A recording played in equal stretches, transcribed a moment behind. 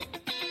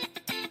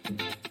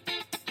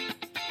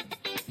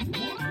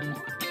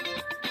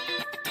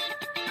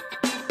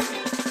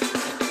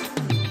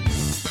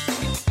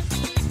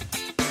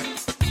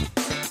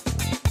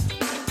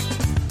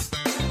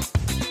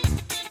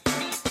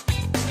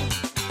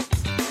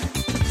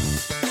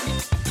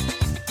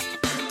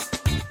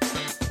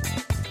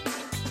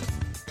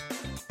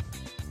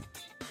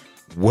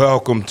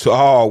Welcome to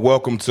all.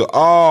 Welcome to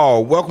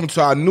all. Welcome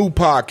to our new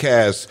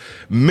podcast,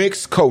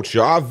 Mixed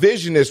Culture. Our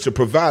vision is to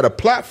provide a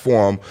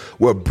platform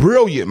where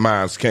brilliant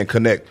minds can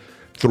connect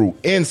through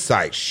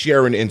insight,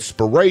 sharing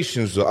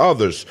inspirations to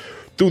others.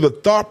 Through the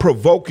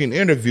thought-provoking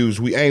interviews,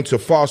 we aim to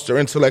foster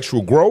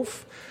intellectual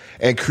growth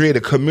and create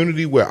a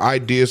community where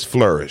ideas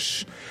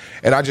flourish.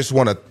 And I just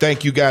want to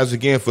thank you guys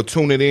again for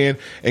tuning in.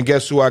 And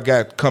guess who I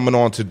got coming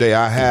on today?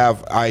 I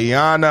have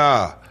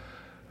Ayanna.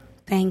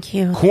 Thank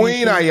you.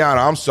 Queen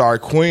Ayanna. I'm sorry,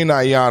 Queen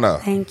Ayanna.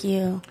 Thank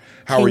you.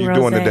 How King are you Rose.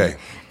 doing today?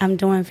 I'm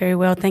doing very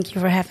well. Thank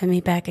you for having me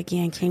back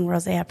again, King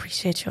Rose. I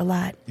appreciate you a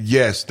lot.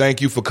 Yes,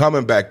 thank you for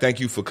coming back. Thank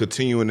you for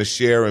continuing to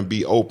share and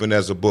be open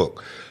as a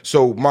book.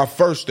 So my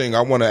first thing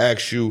I want to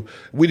ask you,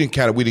 we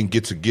didn't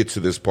get to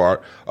this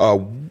part.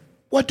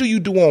 What do you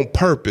do on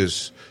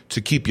purpose to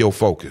keep your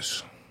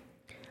focus?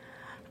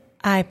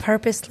 I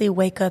purposely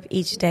wake up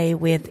each day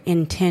with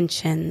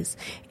intentions.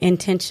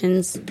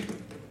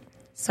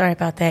 Sorry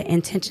about that.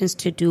 Intentions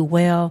to do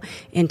well,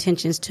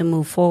 intentions to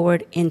move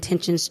forward,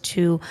 intentions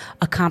to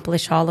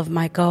accomplish all of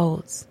my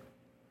goals.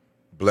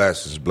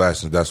 Blessings.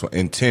 That's what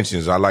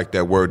intentions. I like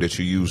that word that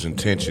you use,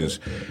 intentions.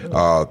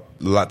 A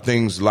lot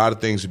of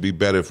things would be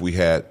better if we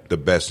had the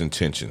best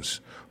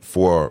intentions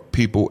for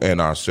people and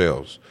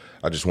ourselves.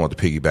 I just wanted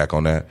to piggyback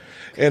on that.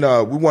 And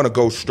we want to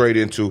go straight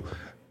into,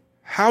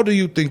 how do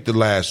you think the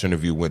last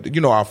interview went?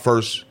 You know, our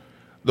first,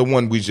 the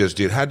one we just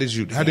did. How did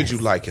you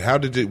like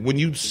it? When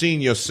you seen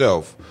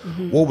yourself,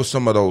 what were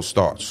some of those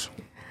thoughts?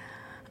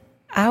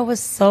 I was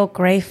so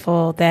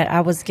grateful that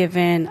I was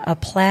given a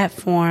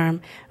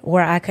platform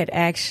where I could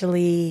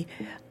actually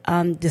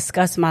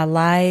discuss my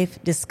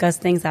life, discuss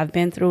things I've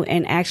been through,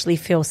 and actually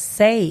feel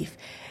safe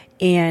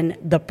in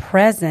the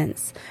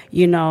presence,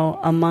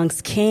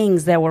 amongst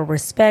kings that were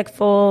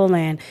respectful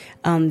and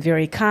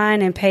very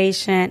kind and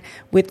patient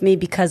with me,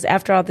 because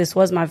after all, this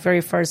was my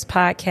very first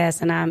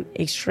podcast, and I'm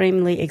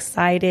extremely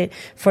excited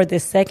for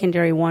this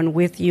secondary one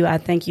with you. I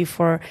thank you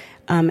for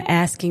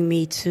asking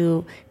me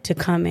to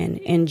come in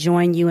and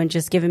join you and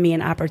just giving me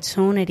an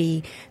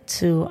opportunity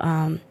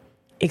to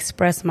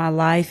express my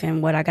life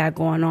and what I got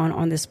going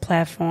on this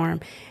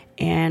platform.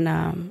 And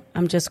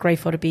I'm just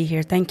grateful to be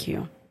here. Thank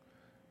you.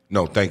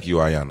 No, thank you,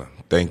 Ayanna.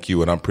 Thank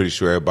you. And I'm pretty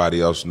sure everybody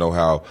else know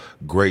how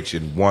great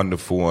and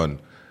wonderful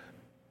and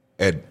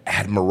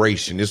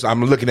admiration.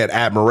 I'm looking at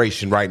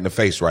admiration right in the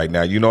face right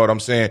now. You know what I'm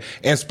saying?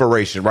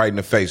 Inspiration right in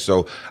the face.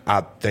 So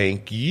I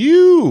thank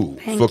you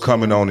for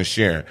coming on and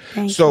sharing.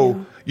 Thank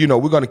you.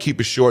 We're going to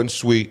keep it short and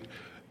sweet.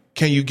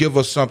 Can you give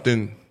us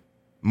something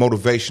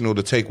motivational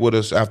to take with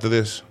us after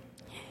this?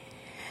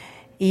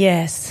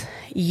 Yes,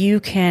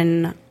 you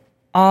can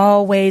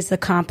always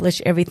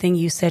accomplish everything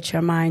you set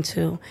your mind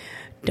to.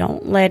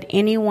 Don't let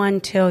anyone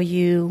tell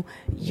you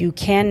you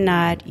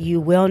cannot, you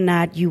will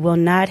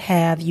not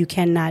have, you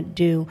cannot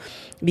do,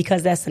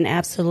 because that's an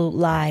absolute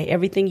lie.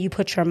 Everything you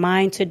put your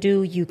mind to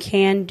do, you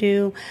can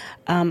do.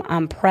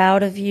 I'm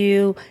proud of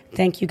you.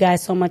 Thank you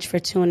guys so much for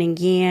tuning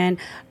in.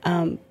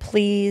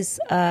 Please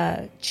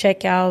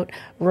check out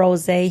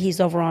Rose.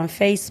 He's over on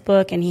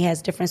Facebook, and he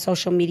has different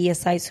social media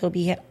sites he'll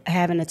be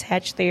having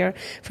attached there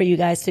for you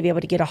guys to be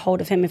able to get a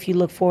hold of him if you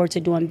look forward to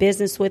doing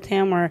business with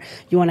him, or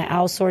you want to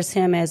outsource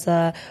him as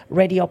a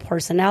radio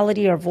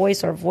personality or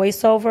voice or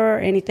voiceover or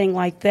anything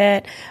like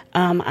that.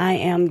 I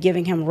am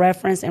giving him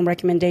reference and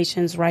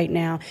recommendations right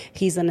now.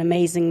 He's an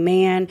amazing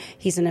man.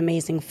 He's an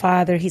amazing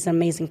father. He's an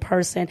amazing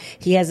person.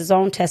 He has his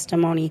own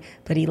testimony,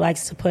 but he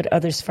likes to put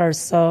others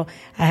first. So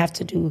I have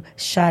to do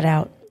shout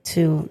out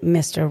to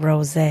Mr.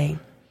 Rose,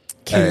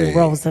 King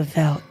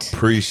Roosevelt.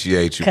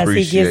 Appreciate you. Because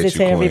he gives it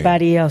to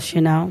everybody else,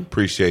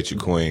 Appreciate you,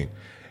 Queen.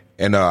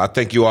 And I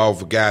thank you all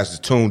for guys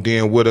that tuned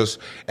in with us.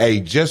 Hey,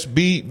 just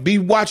be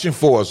watching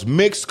for us.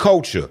 Mixed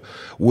Culture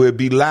will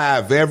be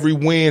live every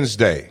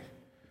Wednesday.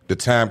 The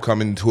time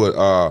coming to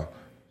a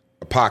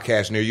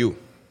podcast near you.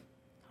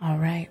 All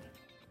right.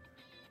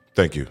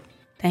 Thank you.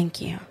 Thank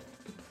you.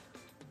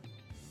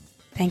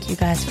 Thank you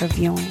guys for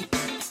viewing.